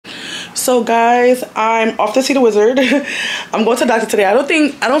So guys, I'm off to see the wizard. I'm going to the doctor today. I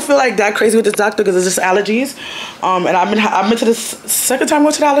don't feel like that crazy with this doctor because it's just allergies. And I've been to this second time I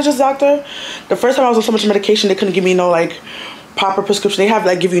went to the allergist doctor. The first time I was on so much medication they couldn't give me no like proper prescription. They have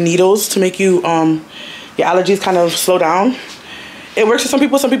like give you needles to make you your allergies kind of slow down. It works for some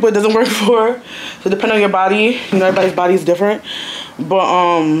people it doesn't work for. So depending on your body, you know, everybody's body is different.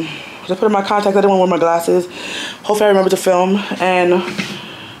 But just put in my contacts. I didn't want to wear my glasses. Hopefully I remember to film. And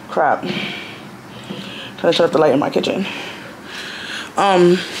crap, trying to shut off the light in my kitchen.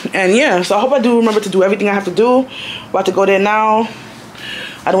 And yeah, so I hope I do remember to do everything I have to do. About to go there now.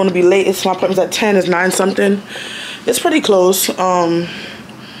 I don't want to be late. My appointment's at 10. It's 9 something. It's pretty close. Yeah,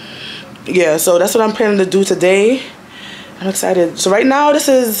 so that's what I'm planning to do today. I'm excited. So right now, this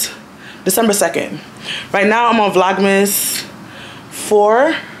is December 2nd. Right now, I'm on Vlogmas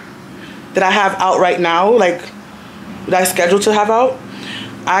 4 that I have out right now, like that I scheduled to have out.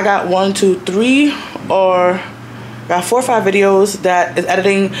 I got 1, 2, 3, or got 4 or 5 videos that is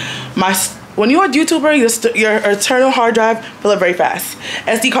editing my. When you're a YouTuber, your internal hard drive fill up very fast.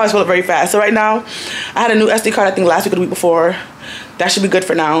 SD cards fill up very fast. So right now, I had a new SD card I think last week or the week before. That should be good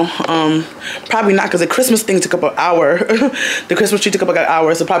for now. Probably not because the Christmas thing took up an hour. The Christmas tree took up like an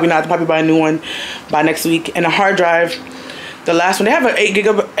hour, so probably not. I'll probably buy a new one by next week. And a hard drive, the last one, they have an 8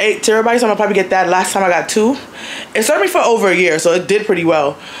 terabytes, so I'm gonna probably get that. Last time I got 2. It served me for over a year, so it did pretty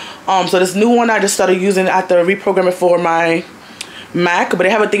well. So this new one I just started using. I have to reprogram it for my Mac, but they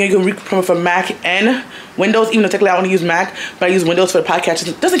have a thing you can reprogram it for Mac and Windows, even though technically I only use Mac, but I use Windows for the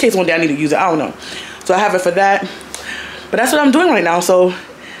podcast, just in case one day I need to use it. I don't know. So I have it for that. But that's what I'm doing right now, so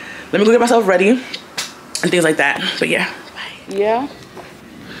let me go get myself ready and things like that. But yeah, bye. Yeah.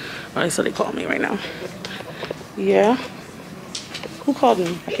 Alright, so they call me right now. Yeah. Who called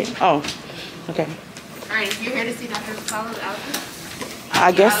me? Okay. Oh, okay. Alright, if you're here to see Dr. Sala's allergies?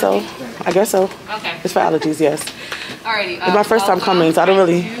 I guess so. I guess so. Okay. It's for allergies, yes. Alrighty. It's my first time coming, so I don't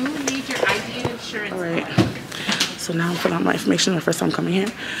really. You need your ID and insurance. Alright. So now I'm filling out my information. My first time coming here.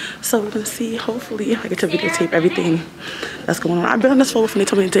 So we're gonna see. Hopefully, I get to videotape everything that's going on. I've been on this phone when they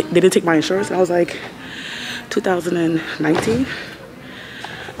told me they didn't take my insurance. And I was like, 2019.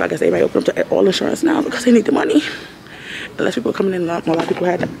 But I guess they might open up to all insurance now because they need the money. Unless people are coming in, a lot of people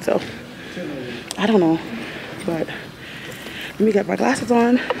had that. So I don't know. But let me get my glasses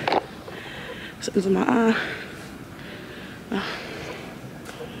on. Something's in my eye.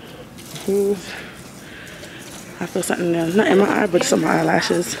 I feel something there, not in my eye, but just on my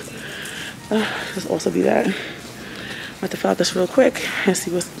eyelashes. Just also be that. I'm about to fill out this real quick and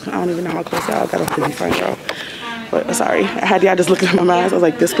see what's. I don't even know how close I got off to be front row. But sorry, I had y'all just looking at my mask. I was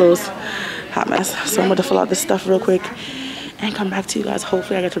like this close, hot mess. So I'm about to fill out this stuff real quick and come back to you guys.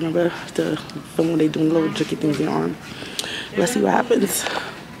 Hopefully, I got to remember to film when they doing little tricky things in your arm. Let's see what happens.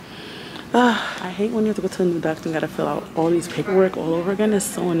 I hate when you have to go to a new doctor and gotta fill out all these paperwork all over again. It's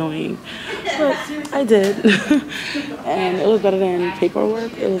so annoying. But I did. And it was better than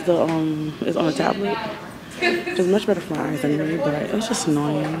paperwork. It was it's on a tablet. It's much better for my eyes anyway, but it's just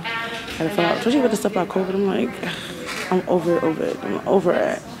annoying. I gotta fill out, especially with the stuff about COVID. I'm like, I'm over it. I'm over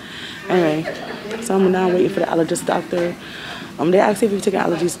it. Anyway, so I'm now waiting for the allergist doctor. They asked me if you take an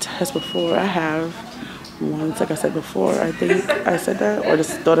allergies test before. I have. Once, like I said before, I think I said that, or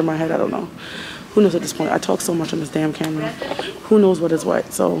just thought in my head, I don't know. Who knows at this point? I talk so much on this damn camera. Who knows what is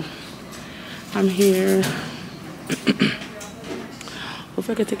what? So, I'm here.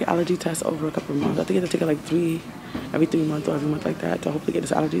 Hopefully I can take an allergy test over a couple of months. I think I have to take it like every 3 months or every month like that to hopefully get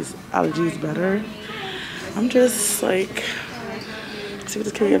this allergies better. I'm just like, see with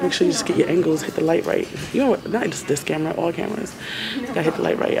this camera, make sure you just get your angles, hit the light right. You know what, not just this camera, all cameras. You gotta hit the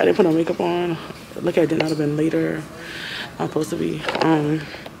light right. I didn't put no makeup on. Look, I did not have been later. I'm supposed to be.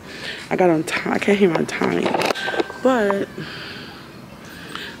 I got on time. I can't hear on time, but I'm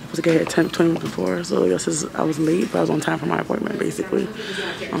supposed to get here 20 minutes before. So I guess I was late, but I was on time for my appointment, basically.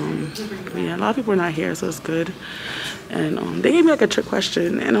 Yeah, a lot of people are not here, so it's good. And they gave me like a trick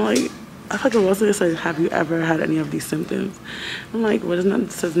question, and I'm like, I feel like it wasn't. It said, "Have you ever had any of these symptoms?" I'm like, "What is nothing?"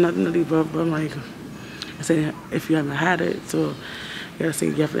 It says nothing of these, but I'm like, I said, "If you haven't had it, so." You gotta say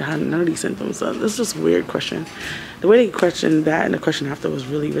you haven't had none of these symptoms. So this is just a weird question. The way they questioned that and the question after was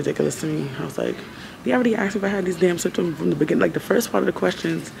really ridiculous to me. I was like, they already asked me if I had these damn symptoms from the beginning. Like the first part of the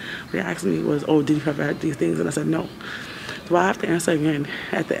questions they asked me was, "Oh, did you ever had these things?" And I said no. So I have to answer again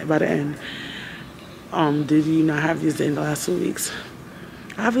by the end. Did you not have these in the last 2 weeks?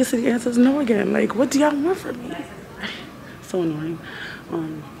 Obviously the answer is no again. Like, what do y'all want from me? So annoying.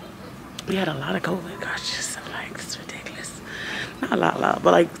 We had a lot of COVID. Gosh, just like it's ridiculous. Not a lot,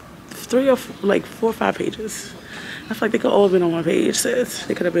 but like 4 or 5 pages. I feel like they could all have been on one page, sis.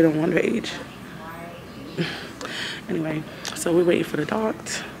 They could have been on one page. Anyway, so we're waiting for the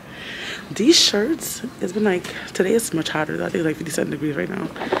docs. These shirts, it's been like, today it's much hotter. I think it's like 57 degrees right now.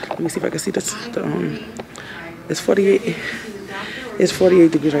 Let me see if I can see this. It's 48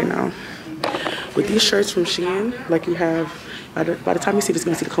 degrees right now. With these shirts from Shein, like you have, by the time you see this,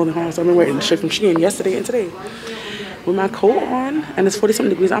 you're gonna see the clothing haul. So I've been wearing the shirt from Shein yesterday and today. With my coat on, and it's 40-something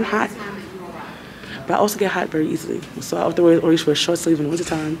degrees, I'm hot. But I also get hot very easily. So I have to always wear short sleeves in the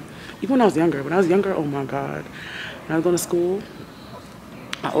wintertime. Even when I was younger. When I was younger, oh my God. When I was going to school,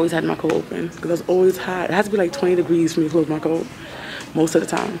 I always had my coat open because I was always hot. It has to be like 20 degrees for me to close my coat most of the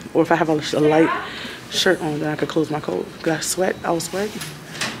time. Or if I have a light shirt on, then I could close my coat. Because I will sweat.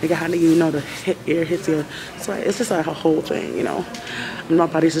 It get hot, you know, the air hits your sweat. It's just like a whole thing, you know. And my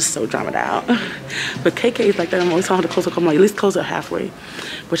body's just so dramaed out. But KK is like that. I'm always telling her to close her coat. I'm like, at least close it halfway.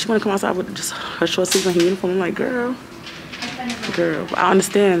 But she want to come outside with just her short sleeves and her uniform. I'm like, girl. I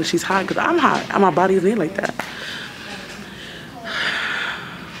understand she's hot because I'm hot. My body isn't like that.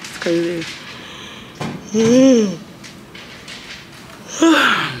 It's crazy.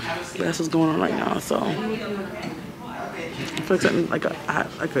 That's what's going on right now. So I feel like something like a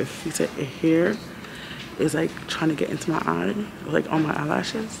he said hair is like trying to get into my eye, like on my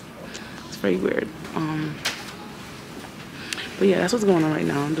eyelashes. It's very weird. But yeah, that's what's going on right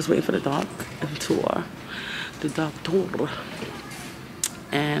now. I'm just waiting for the doctor.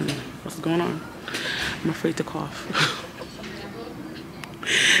 And what's going on? I'm afraid to cough.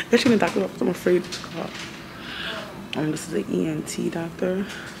 Actually, the doctor's office, I'm afraid to cough. This is an ENT doctor.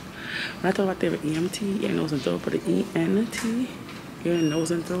 When I thought about they were EMT, ear, nose, and throat, but the ENT, ear,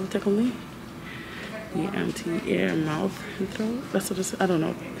 nose, and throat, technically. EMT, ear, mouth, and throat. That's what it's, I don't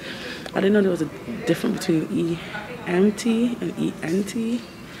know. I didn't know there was a difference between EMT and ENT.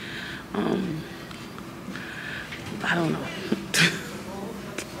 I don't know.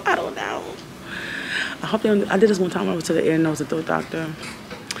 I don't know. I hope I did this one time. I went to the ear, nose, and throat doctor.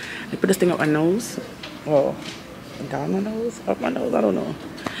 They put this thing up my nose. Well, down my nose, up my nose. I don't know.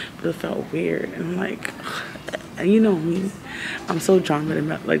 But it felt weird. And I'm like, and you know me, I'm so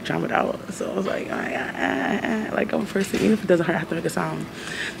dramaed out. So I was like, like I'm first, even if it doesn't hurt, I have to make a sound.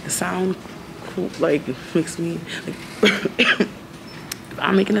 The sound, like, makes me, like, if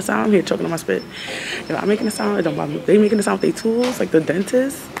I'm making a sound, I'm here choking on my spit. If I'm making a sound, it don't bother me. If they making a sound with their tools, like the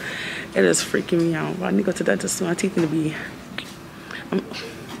dentist, it is freaking me out. But I need to go to the dentist so my teeth need to be,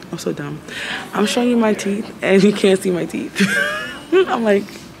 I'm so dumb. I'm showing you my teeth and you can't see my teeth. I'm like,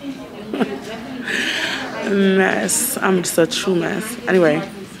 mess. I'm just a true mess. Anyway,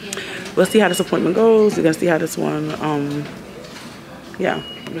 we'll see how this appointment goes. We're gonna see how this one, yeah,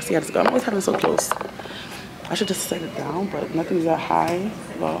 we'll see how this goes. I'm always having it so close. I should just set it down, but nothing's that high.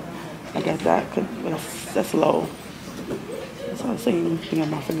 Well, I guess that's low. That's all the same thing on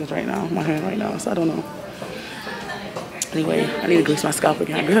my fingers right now, my hand right now, so I don't know. Anyway, I need to grease my scalp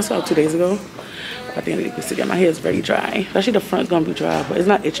again. I greased my scalp 2 days ago. I think I need to grease it again. My hair is very dry. Actually, the front's gonna be dry, but it's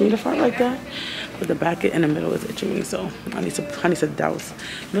not itching me the front like that. But the back in the middle is itching me, so I need to douse.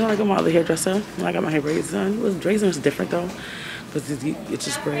 You know, like my other hairdresser, when I got my hair braids done. Braids is different though, because it's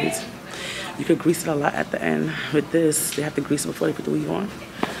just braids. You could grease it a lot at the end. With this, they have to grease it before they put the weave on.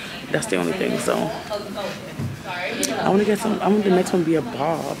 That's the only thing. So I want to get some. I want the next one to be a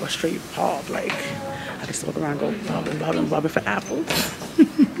bob, a straight bob. Like I can just walk around and go bobbing for apples.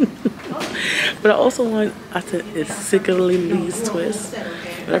 But I also want, it's Sickly twist,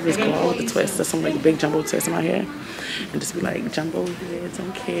 whatever it's called, with the twist. That's some like big jumbo twist in my hair, and just be like jumbo heads,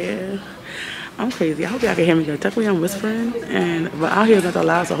 don't care. I'm crazy. I hope y'all can hear me good. Definitely I'm whispering, but out here is not that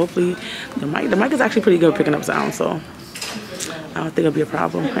loud, so hopefully the mic is actually pretty good picking up sound, so I don't think it'll be a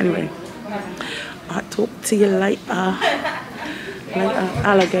problem. Anyway, I'll talk to you later.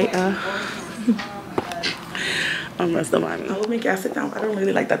 Alligator. That's the money. I will make y'all sit down. I don't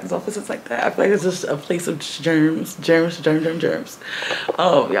really like that this office is like that. I feel like it's just a place of germs.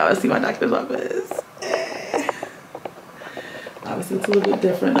 Oh, y'all see my doctor's office. Obviously, it's a little bit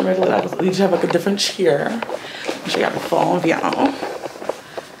different than regular office. You just have like a different chair. I'll show y'all the phone of y'all.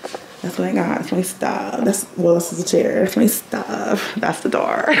 That's what I got. That's my stuff. This is a chair. That's my stuff. That's the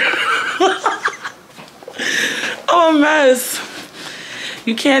door. Oh, a mess.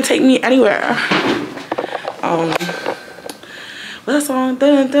 You can't take me anywhere. What's that song?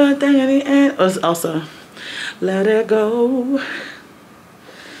 Dun, dun, dun, at the end. Oh, it's also Let It Go.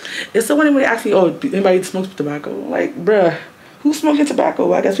 It's so funny when they ask me, oh, anybody smokes tobacco? Like, bruh, who's smoking tobacco?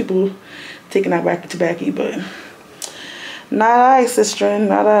 Well, I guess people taking out wacky tobacco, but not I, sister,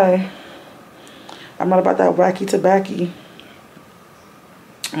 not I. I'm not about that wacky tobacco.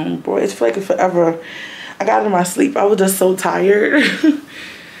 Boy, it's like forever. I got in my sleep. I was just so tired.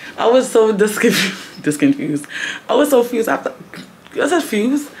 I was so disconfused. I was so fused after. I said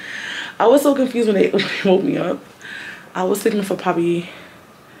fused. I was so confused when they woke me up. I was sleeping for probably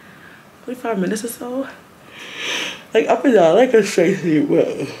 45 minutes or so. Like up and down, like a straight sleep.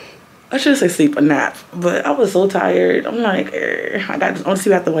 Well, I shouldn't say sleep, a nap. But I was so tired. I'm like, I want to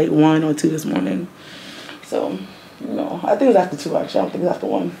sleep after like 1 or 2 this morning. So, you know, I think it was after 2 actually. I don't think it was after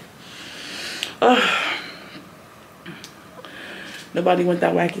 1. Nobody went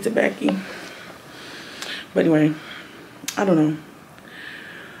that wacky tobacco. But anyway, I don't know.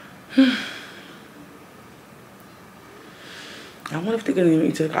 I wonder if they're gonna need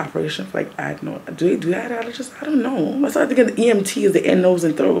me to take operation for like adeno. Do they do that allergists? I don't know. I started thinking the EMT is the ear, nose,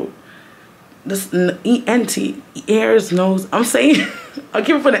 and throat. This ENT, ears, nose. I'm saying I'll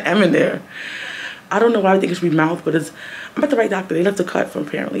keep it for the M in there. I don't know why I think it should be mouth, but it's I'm at the right doctor. They like to cut from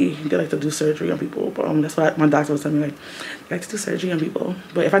apparently they like to do surgery on people. But that's why my doctor was telling me like they like to do surgery on people.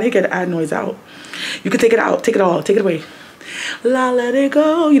 But if I need to get the adenoids out, you can take it out, take it all, take it away. Let it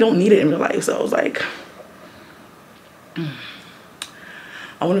go. You don't need it in real life. So I was like,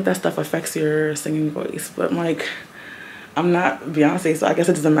 I wonder if that stuff affects your singing voice. But I'm like, I'm not Beyonce, so I guess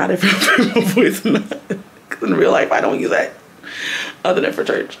it doesn't matter if you have my voice or not. Because in real life, I don't use that other than for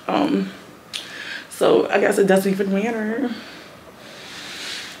church. So I guess it does even matter.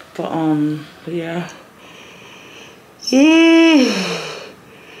 But yeah.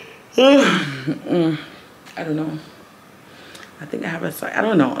 I don't know. I think I have a site. I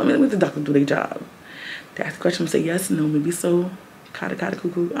don't know. I mean, let the doctor do their job. They ask the question, say yes, no, maybe so. Kata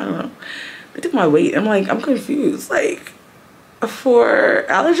cuckoo. I don't know. They took my weight. I'm like, I'm confused. Like, for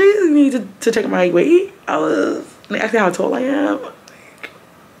allergies, you need to check my weight. They asked me how tall I am. Like,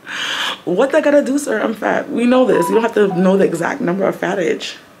 what I gotta do, sir? I'm fat. We know this. You don't have to know the exact number of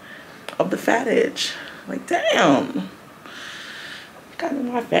fattage. Of the fattage. Like, damn. Gotta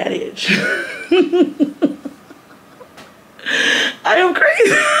know my fattage. I am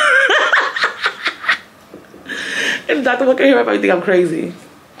crazy. And the doctor looking here, I probably think I'm crazy.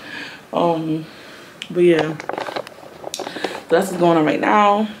 But yeah. So that's what's going on right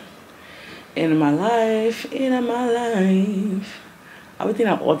now. In my life. I would think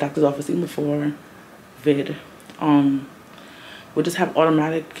that all doctor's office, even before vid, would just have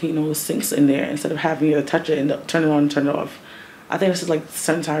automatic, you know, syncs in there instead of having you to touch it and turn it on and turn it off. I think this is like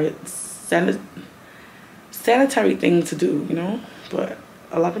sanitary thing to do, you know, but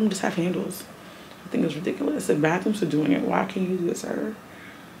a lot of them just have handles. I think it's ridiculous. If bathrooms are doing it, why can't you do it, sir?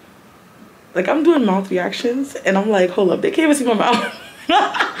 Like, I'm doing mouth reactions and I'm like, hold up, they can't even see my mouth.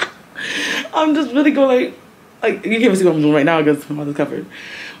 I'm just really going like you can't even see what I'm doing right now because my mouth is covered.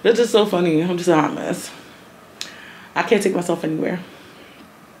 But it's just so funny. I'm just a hot mess. I can't take myself anywhere.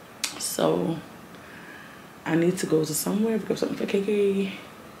 So I need to go to somewhere, pick up something for KK,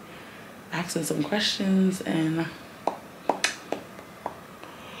 ask them some questions, and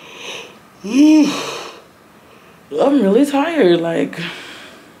I'm really tired. Like,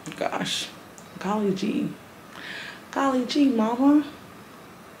 gosh, golly gee, mama.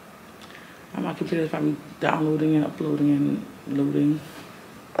 My computer is probably downloading and uploading and loading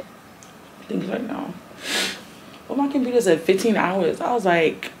things right now. Well, my computer's at 15 hours. I was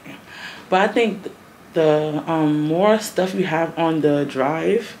like, but I think the more stuff you have on the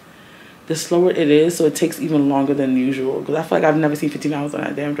drive, the slower it is, so it takes even longer than usual. Because I feel like I've never seen 15 hours on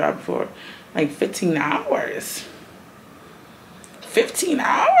that damn drive before. Like 15 hours. 15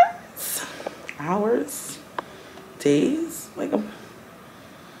 hours? Hours? Days? Like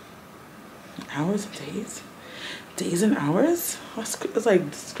hours and days? Days and hours? It's like,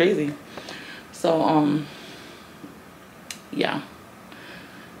 it's crazy. So, yeah.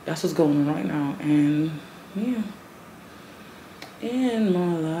 That's what's going on right now. And, yeah. In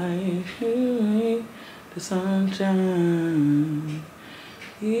my life, you make the sunshine.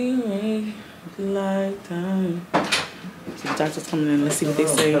 You make the lifetime. So the doctor's coming in. Let's see what they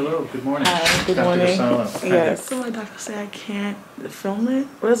say. Hello, good morning. Hi, good After morning. silence. Yes. So my doctor said I can't film it,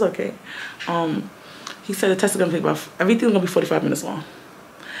 but it's okay. He said the test is gonna take about everything's gonna be 45 minutes long.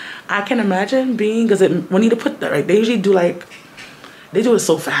 I can imagine being because when you put that right, they usually do like. They do it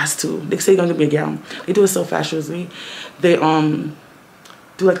so fast too. They say you're gonna give me a gown. They do it so fast usually. They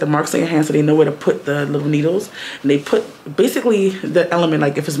do like the marks on your hand so they know where to put the little needles. And they put basically the element,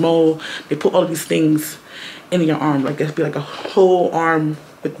 like if it's mole, they put all of these things in your arm. Like it'd be like a whole arm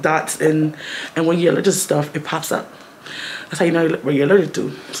with dots and when you're allergic to stuff, it pops up. That's how you know what you're allergic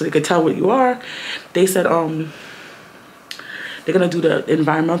to. So they could tell what you are. They said they're gonna do the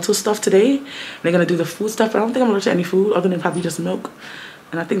environmental stuff today. They're gonna do the food stuff. I don't think I'm allergic to any food other than probably just milk.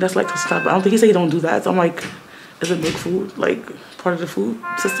 And I think that's lactose intolerant. I don't think he said he don't do that. So I'm like, is it milk food, like part of the food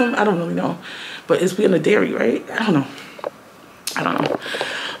system? I don't really know. But it's in the dairy, right? I don't know.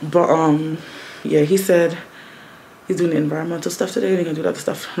 But yeah, he said he's doing the environmental stuff today and he's gonna do the other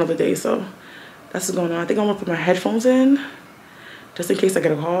stuff another day. So that's what's going on. I think I'm gonna put my headphones in just in case I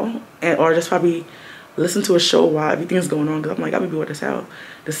get a call, or just probably listen to a show while everything's going on, because I'm like, I'll be bored as hell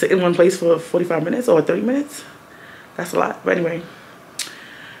to sit in one place for 45 minutes or 30 minutes. That's a lot. But anyway,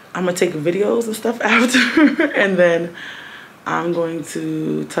 I'm gonna take videos and stuff after and then I'm going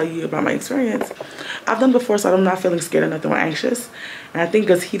to tell you about my experience. I've done before, so I'm not feeling scared or nothing or anxious. And I think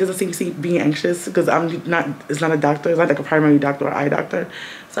because he doesn't seem to see being anxious, because it's not a doctor, it's not like a primary doctor or eye doctor.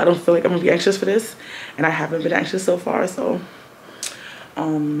 So I don't feel like I'm gonna be anxious for this. And I haven't been anxious so far, so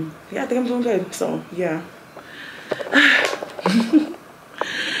yeah, I think I'm doing good. So yeah.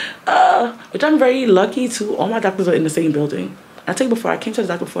 Which I'm very lucky too. All my doctors are in the same building. I tell you before, I came to the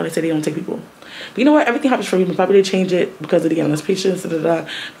doctor before and they said they don't take people. But you know what? Everything happens for a reason. Probably they change it because of the endless patients,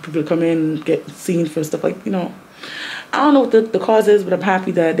 people come in and get seen for stuff like, you know. I don't know what the cause is, but I'm happy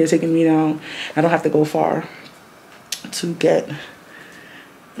that they're taking me now. I don't have to go far to get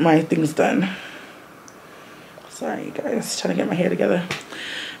my things done. Sorry guys, trying to get my hair together.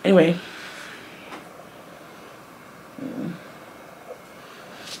 Anyway,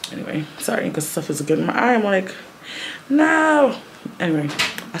 sorry, because stuff is good in my eye. I'm like, no. Anyway,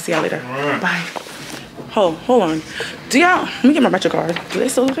 I'll see y'all later. Bye. Hold on. Do y'all, let me get my Metro card. Do they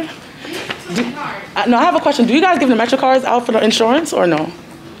still do that? No, I have a question. Do you guys give the Metro cards out for the insurance or no?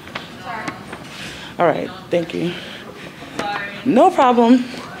 Sorry. All right, thank you. Sorry. No problem.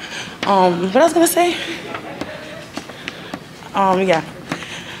 What I was gonna say? Yeah.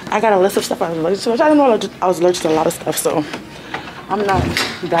 I got a list of stuff I was allergic to. I didn't know I was allergic to a lot of stuff, so I'm not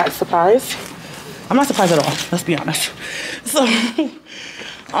that surprised. I'm not surprised at all, let's be honest. So,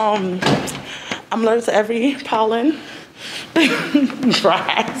 I'm allergic to every pollen,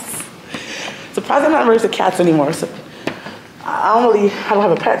 grass. Surprised I'm not allergic to cats anymore. So I don't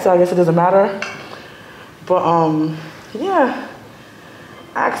have a pet, so I guess it doesn't matter. But, yeah.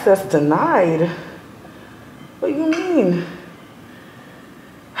 Access denied. What do you mean?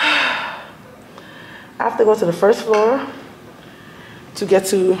 I have to go to the first floor to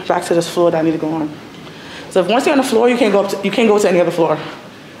get back to this floor that I need to go on. So if once you're on the floor, you can't go to any other floor.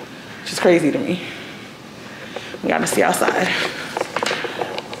 Which is crazy to me. We gotta see outside.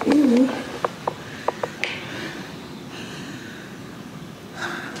 Ooh.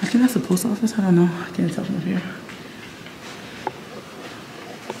 I think that's the post office. I don't know. I can't tell from up here.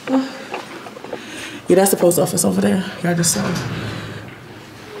 Yeah, that's the post office over there. Y'all just saw.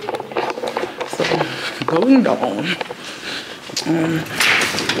 Going down.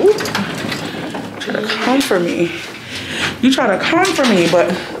 Try to come for me. You try to come for me,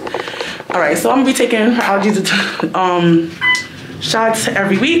 but all right. So I'm gonna be taking allergy shots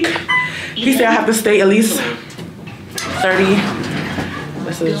every week. He said I have to stay at least 30.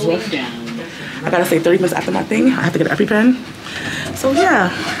 This is rough. I gotta stay 30 minutes after my thing. I have to get an EpiPen. So yeah,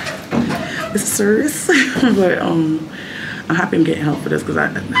 this is serious, but I'm happy I'm getting help for this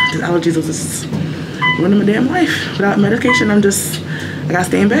because these allergies are just running my damn life. Without medication, I gotta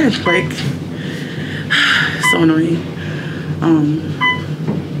stay in bed. Like, so annoying.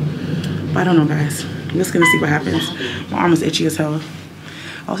 But I don't know, guys. I'm just gonna see what happens. My arm is itchy as hell.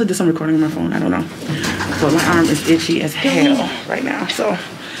 I also did some recording on my phone, I don't know. But my arm is itchy as hell right now. So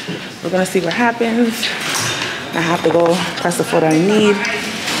we're gonna see what happens. I have to go press the foot I need.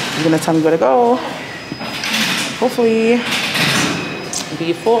 You're gonna tell me where to go. Hopefully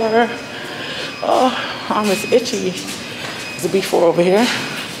B4. Oh, arm is itchy. There's a B4 over here.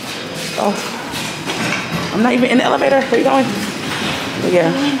 Oh, I'm not even in the elevator. Where you going? But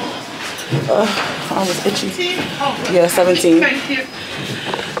yeah. Arm is itchy. Yeah, 17.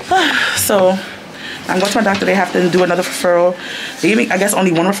 So I'm going to my doctor. They have to do another referral. They gave me, I guess,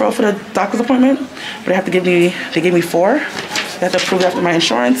 only one referral for the doctor's appointment, but they have to they gave me 4. They have to approve it after my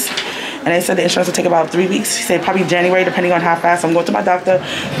insurance. And they said the insurance will take about 3 weeks. He said probably January, depending on how fast I'm going to my doctor,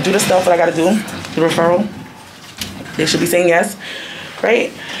 do the stuff that I got to do, the referral. They should be saying yes,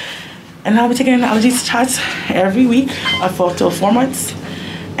 right? And I'll be taking allergy shots every week till 4 months.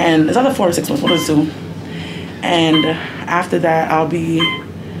 And it's either 4 or 6 months, 1 or 2. And after that, I'll be,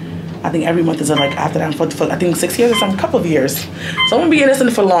 I think every month is like after that for I think 6 years or some couple of years. So I'm gonna be in this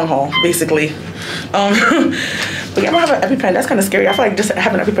for the long haul, basically. But yeah, I'm gonna have an EpiPen. That's kind of scary. I feel like just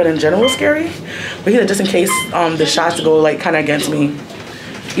having an EpiPen in general is scary. But here, just in case the shots go like kind of against me,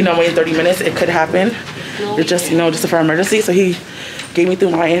 you know, waiting 30 minutes, it could happen. It's just, you know, just for emergency. So he gave me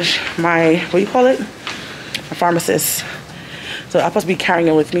through my what do you call it? My pharmacist. So I'm supposed to be carrying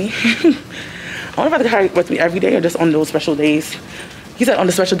it with me. I wonder if I have to carry it with me every day or just on those special days. He said on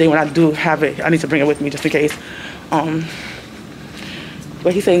the special day when I do have it, I need to bring it with me just in case.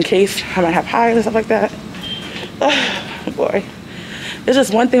 But he said in case I might have hives and stuff like that. Oh boy. It's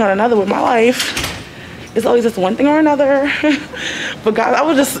just one thing or another with my life. It's always just one thing or another. But guys, I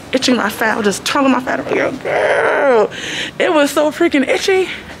was just itching my fat. I was just twirling my fat. I'm like, girl, it was so freaking itchy.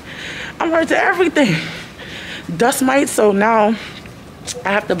 I'm hurt to everything. Dust mites, so now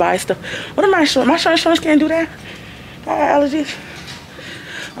I have to buy stuff. What am I showing? My insurance can't do that. I got allergies.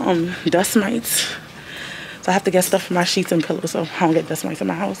 Dust mites. So I have to get stuff for my sheets and pillows so I don't get dust mites in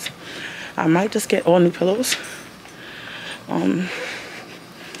my house. I might just get all new pillows. I'm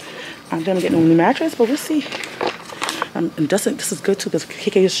gonna get a new mattress, but we'll see. And this is good too because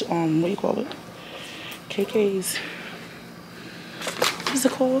KK's what do you call it? KK's, what is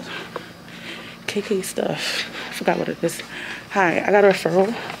it called? KK stuff. I forgot what it is. Hi, I got a referral.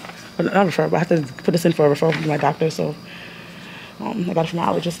 Well, not a referral, but I have to put this in for a referral from my doctor. So I got it from my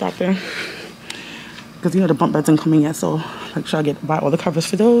allergist doctor. Because you know the bump beds ain't coming yet, so make sure I buy all the covers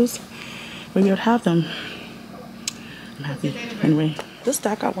for those. Maybe I'd have them. I'm happy. Anyway, this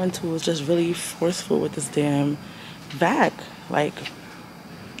doc I went to was just really forceful with this damn vac. Like,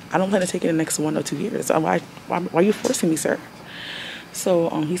 I don't plan to take it in the next 1 or 2 years. Why are you forcing me, sir? So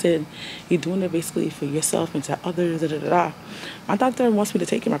he said you're doing it basically for yourself and to others. Da, da, da, da. My doctor wants me to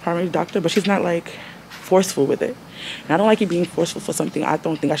take it, my primary doctor, but she's not like forceful with it. And I don't like you being forceful for something I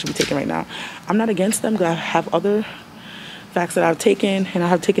don't think I should be taking right now. I'm not against them because I have other vacs that I've taken, and I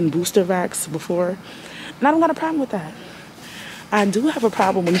have taken booster vacs before, and I don't got a problem with that. I do have a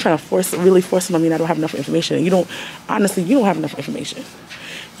problem when you're trying to really force it on me and I don't have enough information. And you don't have enough information.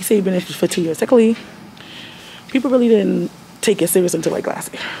 You say you've been in for 2 years. Technically, people really didn't take it serious until like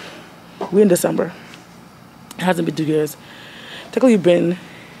last year. We're in December. It hasn't been 2 years. Technically,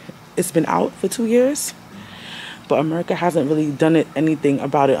 it's been out for 2 years, but America hasn't really done anything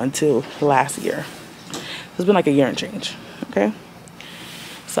about it until last year. It's been like a year and change, okay?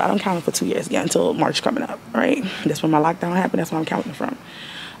 So I don't count it for 2 years yet until March coming up, right? That's when my lockdown happened. That's where I'm counting from.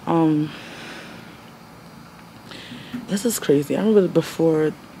 This is crazy. I remember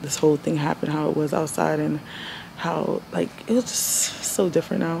before this whole thing happened, how it was outside and how, like, it was just so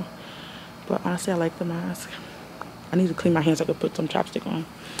different now. But honestly, I like the mask. I need to clean my hands so I could put some chapstick on.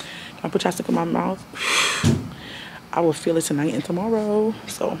 If I put chapstick in my mouth, I will feel it tonight and tomorrow.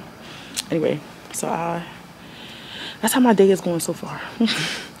 So, anyway, so that's how my day is going so far.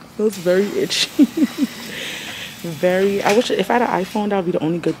 It was very itchy. I wish if I had an iPhone, that would be the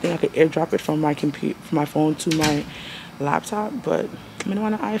only good thing. I could airdrop it from my computer, from my phone to my laptop. But I don't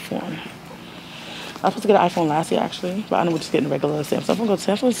want an iPhone. I was supposed to get an iPhone last year actually, but I know we're just getting a regular Samsung.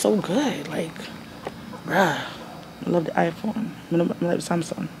 Samsung is so good. Like, bruh, I love the iPhone. I love the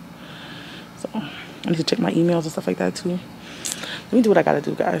Samsung. So I need to check my emails and stuff like that too. Let me do what I gotta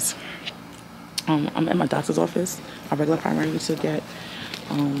do, guys. I'm at my doctor's office, my regular primary, to get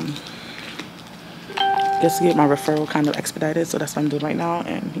my referral kind of expedited. So that's what I'm doing right now.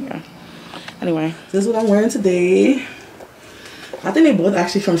 And yeah. Anyway, this is what I'm wearing today. I think they both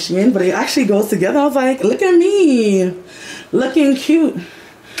actually from Shein, but it actually goes together. I was like, look at me, looking cute,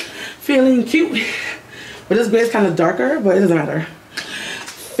 feeling cute. But this gray is kind of darker, but it doesn't matter.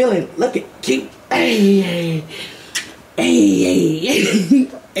 Looking cute. Hey, hey, hey,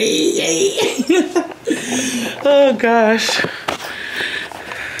 hey, hey. Oh gosh.